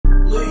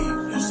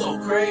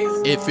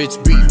crazy. If it's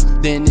beef,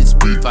 then it's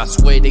beef. I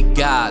swear to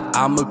God,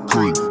 I'ma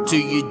creep to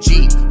your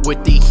Jeep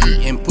with the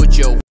heat and put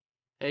your...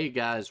 Hey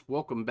guys,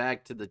 welcome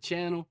back to the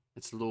channel.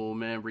 It's Lil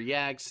Man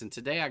Reacts, and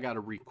today I got a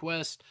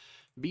request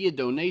via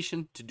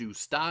donation to do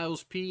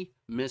Styles P,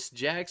 Miss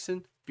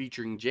Jackson,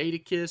 featuring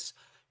Jadakiss,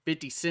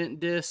 50 Cent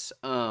diss.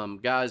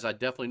 Guys, I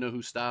definitely know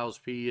who Styles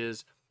P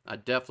is. I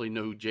definitely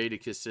know who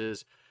Jadakiss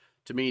is.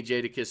 To me,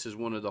 Jadakiss is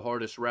one of the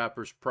hardest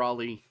rappers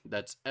probably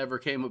that's ever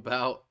came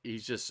about.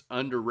 He's just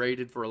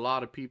underrated for a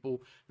lot of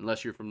people,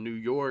 unless you're from New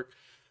York.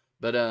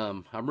 But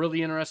I'm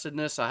really interested in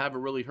this. I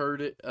haven't really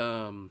heard it.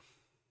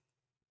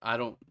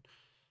 It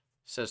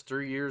says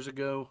 3 years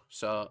ago.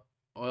 So,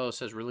 well, it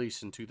says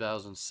released in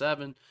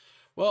 2007.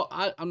 Well,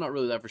 I'm not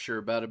really that for sure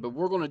about it, but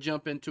we're going to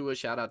jump into it.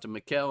 Shout out to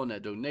Mikkel and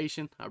that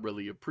donation. I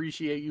really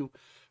appreciate you.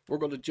 We're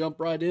going to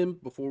jump right in.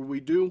 Before we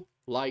do,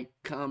 like,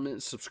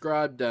 comment,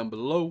 subscribe down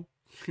below.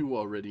 You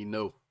already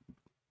know.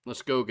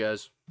 Let's go,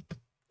 guys.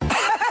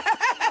 Uh-oh.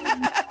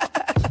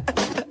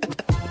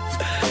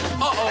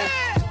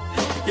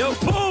 Yo,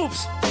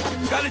 Poops!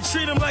 Gotta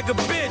treat him like a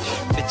bitch.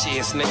 Bitch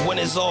ass nigga. When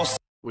it's all...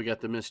 We got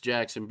the Miss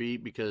Jackson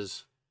beat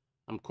because,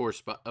 of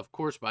course,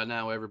 by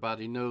now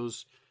everybody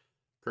knows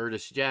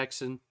Curtis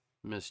Jackson,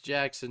 Miss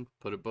Jackson.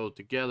 Put it both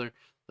together.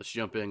 Let's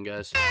jump in,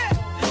 guys.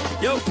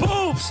 Yo,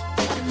 Poops!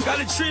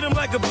 Gotta treat him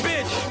like a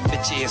bitch.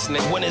 Bitch ass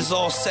nigga. When it's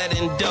all said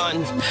and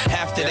done,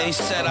 after they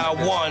said I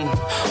won,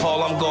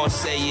 all I'm gonna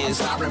say is,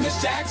 I'm sorry, Miss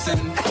Jackson.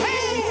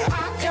 Hey,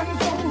 I am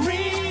for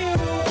real.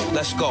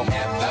 Let's go.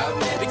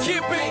 The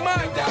kid Big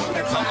Mike.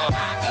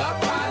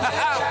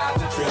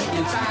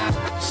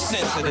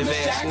 Sensitive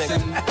ass nigga.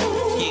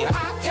 Yeah. I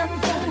am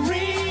for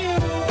real.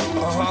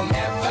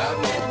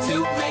 Never meant to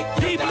make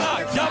you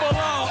D-Block, double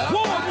R.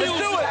 Let's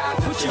do it.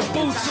 Put your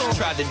boots on.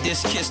 Tried to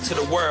diss Kiss to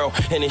the world,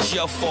 and it's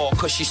your fault,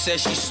 cause she said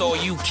she saw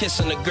you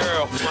kissing a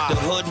girl. The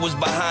hood was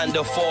behind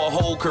her for a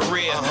whole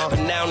career, but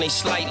now they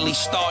slightly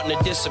starting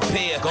to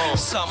disappear.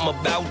 Something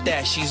about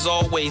that, she's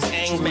always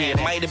angry. It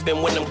might have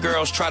been when them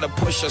girls try to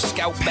push her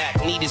scalp back,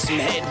 needed some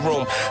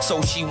headroom,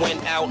 so she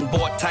went out and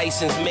bought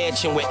Tyson's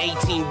mansion with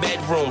 18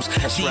 bedrooms.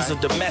 These are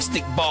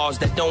domestic bars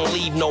that don't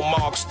leave no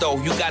marks though.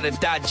 You gotta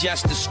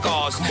digest the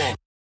scars.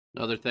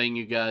 Another thing,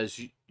 you guys,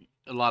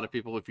 a lot of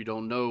people, if you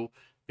don't know,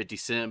 50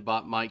 Cent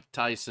bought Mike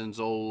Tyson's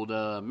old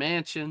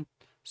mansion,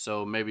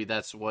 so maybe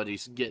that's what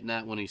he's getting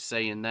at when he's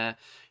saying that.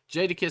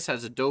 Jadakiss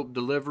has a dope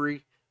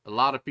delivery. A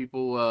lot of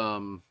people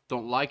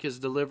don't like his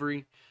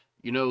delivery,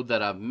 you know,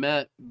 that I've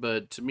met,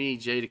 but to me,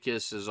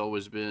 Jadakiss has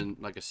always been,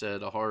 like I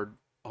said, a hard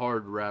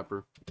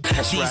rapper.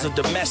 These are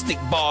domestic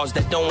bars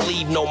that don't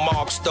leave no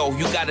marks though.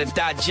 You gotta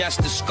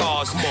digest the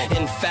scars.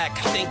 In fact,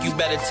 I think you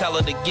better tell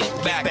her to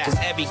get back, cause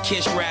every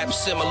Kiss rap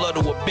similar to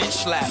a bitch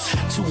slap.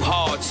 Too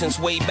hard since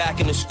way back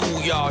in the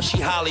schoolyard. She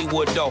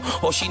Hollywood though,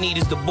 all she need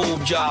is the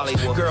boob job.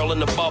 Girl in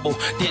the bubble,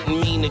 didn't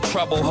mean to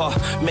trouble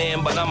her,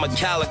 man, but I'm a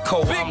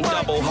calico, I'm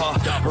double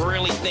her. I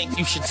really think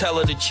you should tell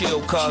her to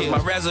chill, cause my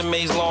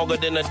resume's longer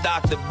than a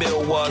Dr.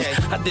 Bill was.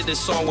 I did a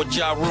song with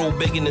Ja Rule,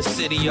 big in the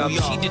city up.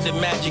 She did the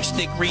Magic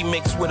Stick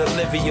remix with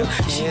Olivia.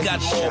 She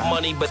got more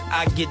money, but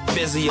I get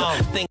busier.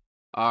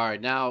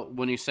 Alright, now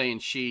when he's saying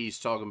she's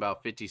talking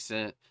about 50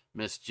 Cent,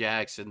 Miss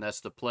Jackson,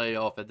 that's the play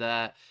off of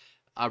that.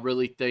 I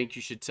really think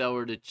you should tell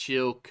her to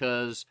chill,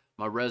 cause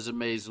my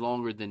resume is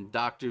longer than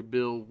Dr.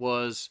 Bill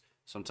was.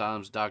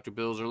 Sometimes Dr.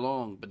 Bills are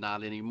long, but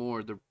not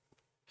anymore.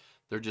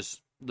 They're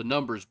just, the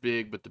number's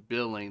big, but the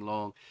bill ain't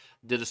long.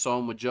 Did a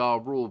song with Ja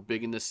Rule,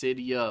 big in the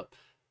city up.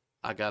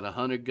 I got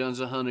 100 guns,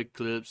 100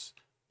 clips.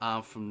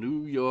 I'm from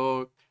New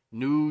York.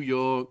 New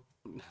York,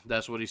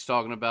 that's what he's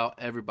talking about.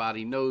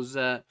 Everybody knows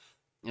that.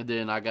 And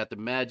then I got the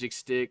Magic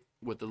Stick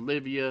with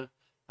Olivia.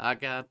 I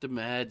got the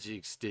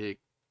Magic Stick.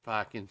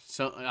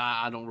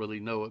 I don't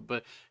really know it,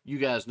 but you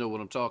guys know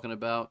what I'm talking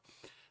about.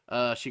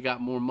 She got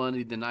more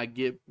money than I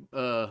get.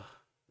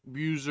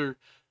 Abuser.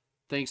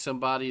 Think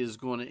somebody is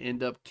going to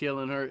end up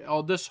killing her.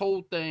 Oh, this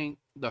whole thing,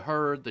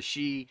 the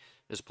she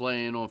is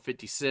playing on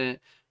 50 Cent.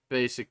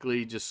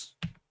 Basically, just,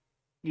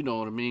 you know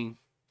what I mean.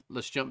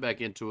 Let's jump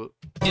back into it.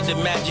 Did the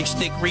Magic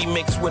Stick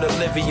remix with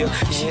Olivia.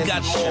 She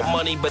got more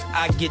money, but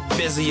I get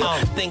busier.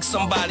 Think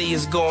somebody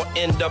is gonna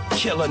end up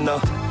killing her.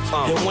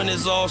 And when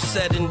it's all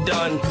said and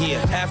done,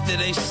 after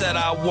they said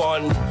I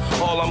won,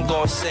 all I'm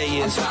gonna say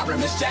is, I'm sorry,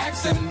 Miss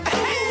Jackson.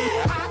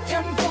 Hey, I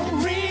am for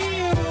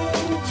real.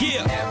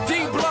 Yeah,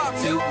 D-Block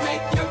to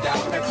make your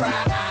daughter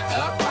cry.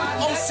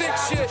 Oh, sick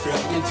shit.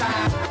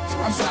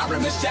 I'm sorry,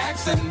 Miss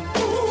Jackson.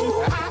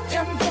 Ooh, I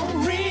am for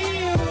real.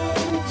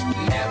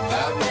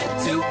 Never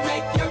meant to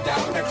make your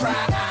daughter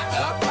cry. I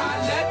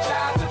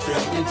apologize a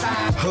trillion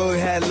times. Hood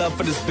had love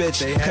for this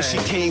bitch, cause she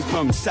came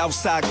from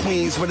Southside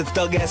Queens with a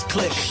thug ass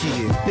clique.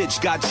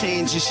 Bitch got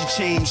changed and she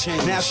changed.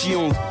 Now she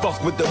don't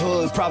fuck with the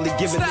hood, probably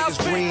giving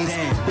niggas brains.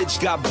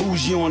 Bitch got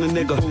bougie on a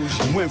nigga.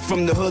 Went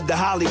from the hood to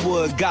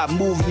Hollywood, got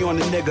movie on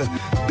a nigga.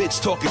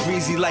 Bitch talking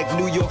greasy like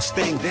New York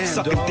Sting.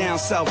 Sucking down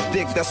South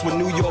dick, that's what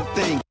New York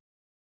thing.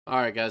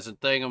 Alright guys, the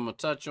thing I'm going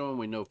to touch on,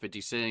 we know 50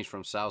 Cent, he's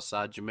from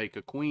Southside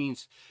Jamaica,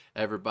 Queens.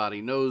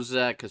 Everybody knows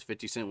that because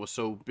 50 Cent was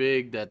so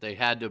big that they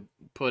had to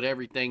put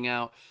everything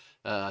out.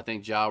 I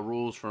think Ja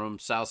Rule's from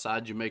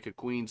Southside Jamaica,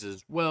 Queens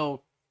as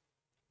well.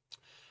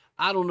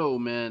 I don't know,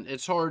 man.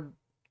 It's hard,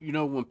 you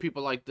know, when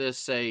people like this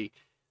say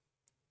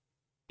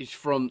he's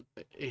from,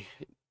 you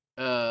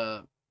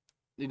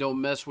don't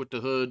mess with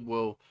the hood.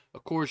 Well,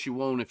 of course you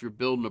won't if you're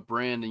building a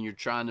brand and you're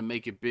trying to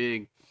make it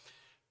big.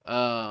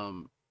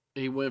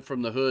 He went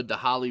from the hood to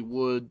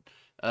Hollywood.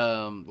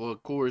 Well,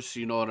 of course,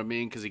 you know what I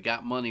mean, because he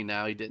got money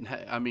now. He didn't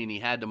I mean, he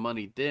had the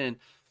money then.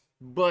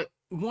 But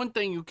one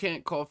thing you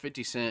can't call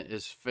 50 Cent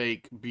is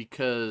fake,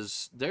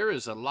 because there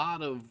is a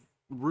lot of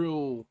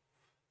real,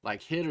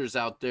 like, hitters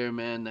out there,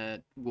 man,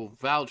 that will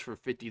vouch for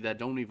 50 that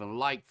don't even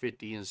like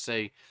 50 and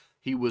say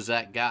he was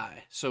that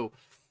guy. So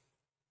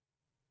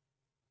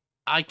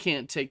I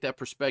can't take that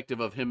perspective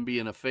of him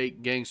being a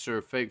fake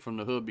gangster, fake from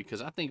the hood,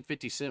 because I think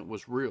 50 Cent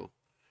was real.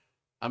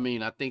 I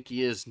mean, I think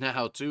he is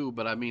now too,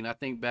 but I mean, I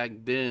think back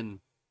then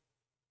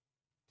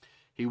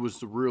he was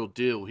the real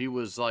deal. He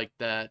was like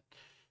that,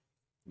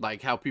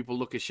 like how people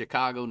look at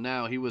Chicago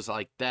now. He was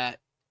like that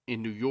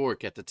in New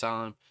York at the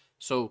time.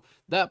 So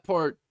that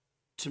part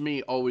to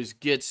me always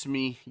gets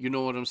me, you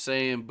know what I'm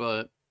saying?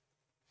 But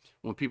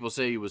when people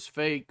say he was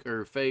fake,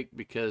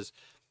 because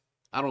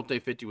I don't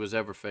think 50 was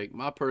ever fake.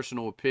 My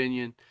personal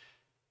opinion,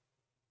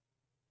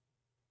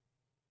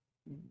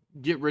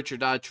 Get Rich or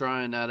Die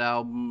Trying, that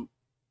album,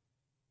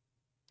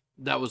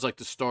 that was like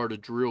the start of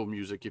drill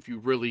music. If you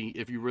really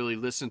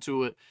listen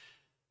to it,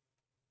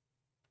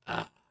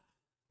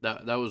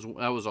 that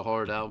was a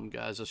hard album,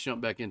 guys. Let's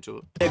jump back into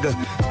it. Nigga,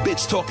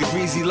 bitch talking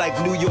greasy like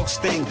New York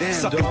sting.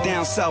 Sucking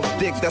down South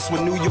dick, that's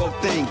what New York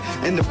thing.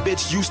 And the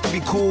bitch used to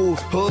be cool,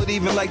 hood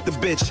even like the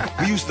bitch.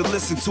 We used to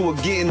listen to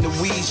her getting the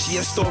weed. She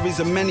had stories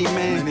of many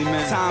men.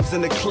 Times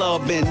in the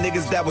club and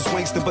niggas that was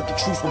wankster, but the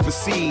truth will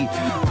proceed.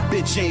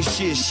 Bitch ain't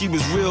shit, she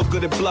was real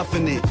good at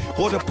bluffing it.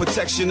 Or the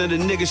protection of the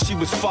niggas she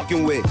was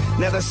fucking with.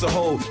 Now that's a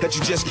hoe that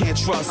you just can't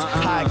trust.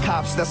 High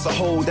cops, that's a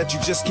hoe that you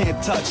just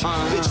can't touch.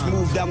 Bitch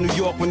moved out New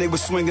York when they were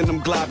swinging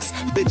them Glocks.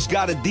 Bitch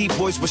got a deep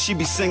voice, but she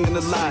be singing a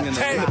lot. And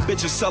the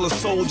bitch will sell her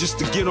soul just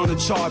to get on the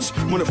charts.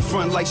 Wanna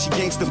front like she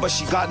gangster, but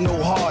she got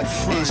no heart.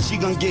 And she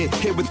gon' get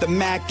hit with the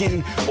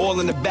Mackin', all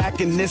in the back,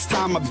 and this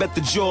time I bet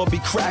the jaw be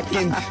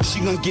cracking.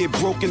 She gon' get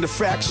broke into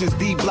fractions.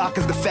 D-Block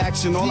is the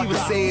faction. All I can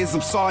say is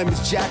I'm sorry,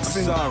 Miss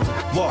Jackson.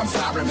 I'm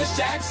sorry, Miss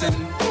Jackson.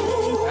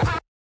 Ooh.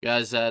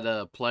 Guys,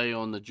 that play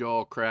on the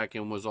jaw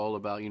cracking was all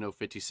about, you know,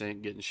 50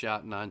 Cent getting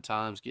shot 9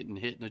 times, getting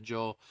hit in the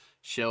jaw.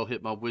 Shell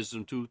hit my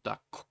wisdom tooth. I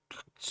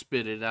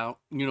spit it out.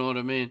 You know what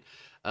I mean?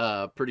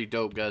 Pretty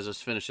dope, guys.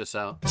 Let's finish this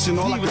out.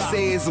 All I can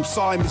say is I'm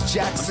sorry, Miss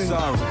Jackson.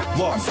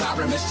 I'm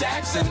sorry, Miss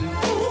Jackson.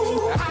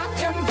 Ooh, I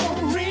am for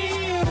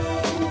real.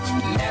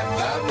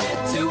 Never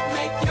meant to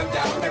make your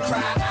daughter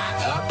cry. I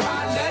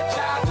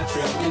apologize a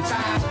trillion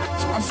times.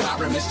 I'm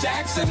sorry, Miss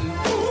Jackson.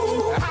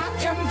 Ooh, I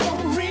am for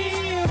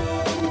real.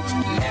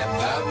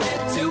 Never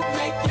meant to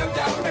make your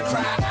daughter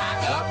cry. I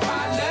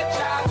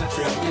apologize a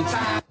trillion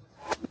times.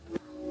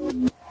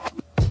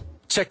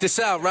 Check this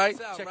out, right?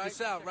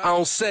 I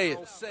don't say it,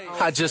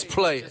 I just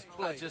play it.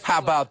 How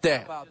about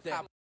that?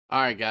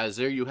 Alright, guys,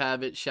 there you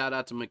have it. Shout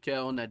out to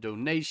Mikkel and that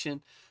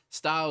donation.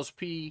 Styles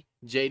P,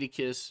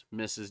 Jadakiss,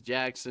 Mrs.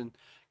 Jackson.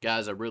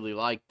 Guys, I really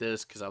like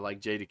this because I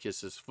like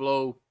Jadakiss's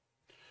flow.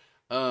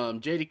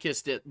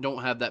 Jadakiss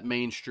don't have that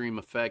mainstream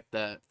effect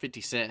that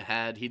 50 Cent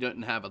had. He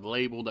doesn't have a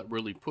label that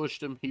really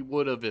pushed him. He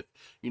would have if,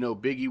 you know,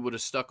 Biggie would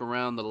have stuck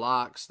around the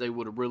Locks. They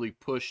would have really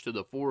pushed to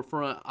the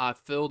forefront. I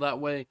feel that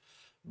way.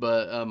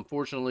 But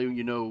unfortunately,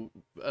 you know,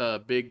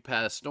 Big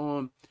passed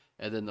on,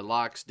 and then the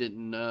Locks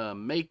didn't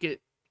make it.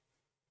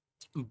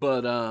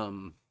 But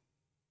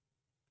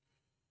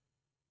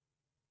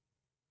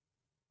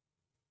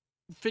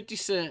 50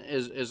 Cent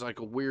is like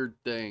a weird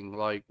thing.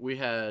 Like, we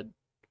had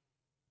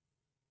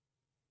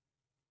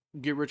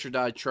Get Rich or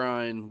Die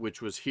Trying,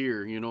 which was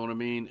here, you know what I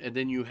mean? And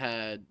then you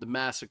had The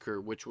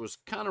Massacre, which was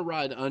kind of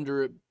right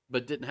under it,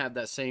 but didn't have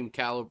that same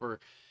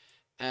caliber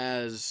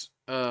as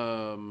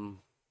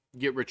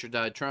Get Rich or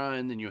Die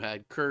Trying. Then you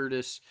had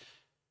Curtis,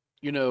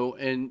 you know,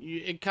 and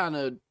it kind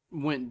of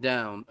went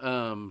down.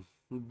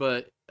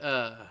 But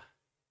I'm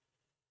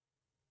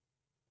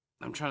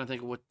trying to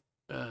think of what,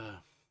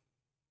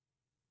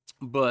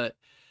 but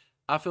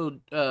I feel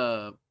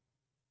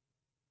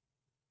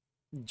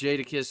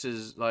Jadakiss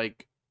is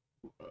like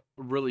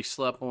really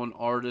slept on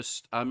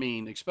artist. I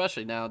mean,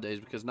 especially nowadays,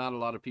 because not a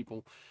lot of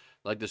people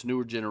like this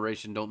newer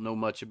generation don't know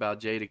much about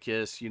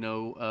Jadakiss, you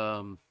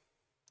know.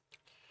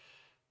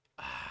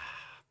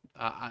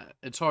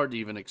 It's hard to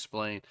even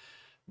explain,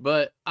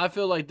 but I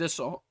feel like this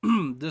song,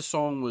 this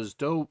song was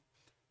dope,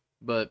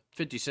 but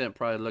 50 Cent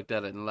probably looked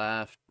at it and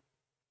laughed.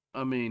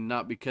 I mean,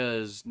 not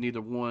because neither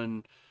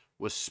one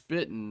was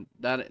spitting.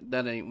 That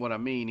ain't what I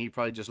mean. He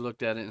probably just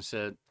looked at it and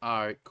said,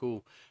 all right,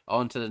 cool,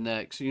 on to the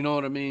next. You know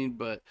what I mean?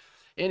 But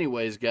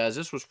anyways, guys,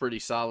 this was pretty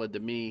solid to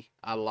me.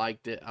 I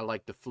liked it. I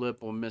liked the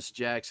flip on Miss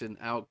Jackson.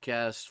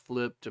 Outkast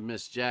flip to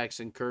Miss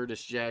Jackson.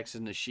 Curtis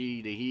Jackson, the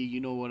she, the he.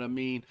 You know what I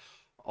mean?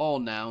 All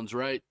nouns,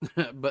 right?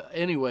 But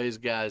anyways,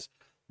 guys,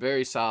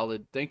 very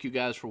solid. Thank you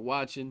guys for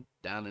watching.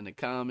 Down in the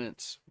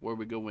comments, where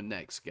we going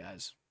next,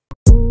 guys?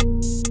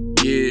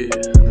 Yeah.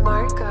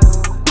 Marco.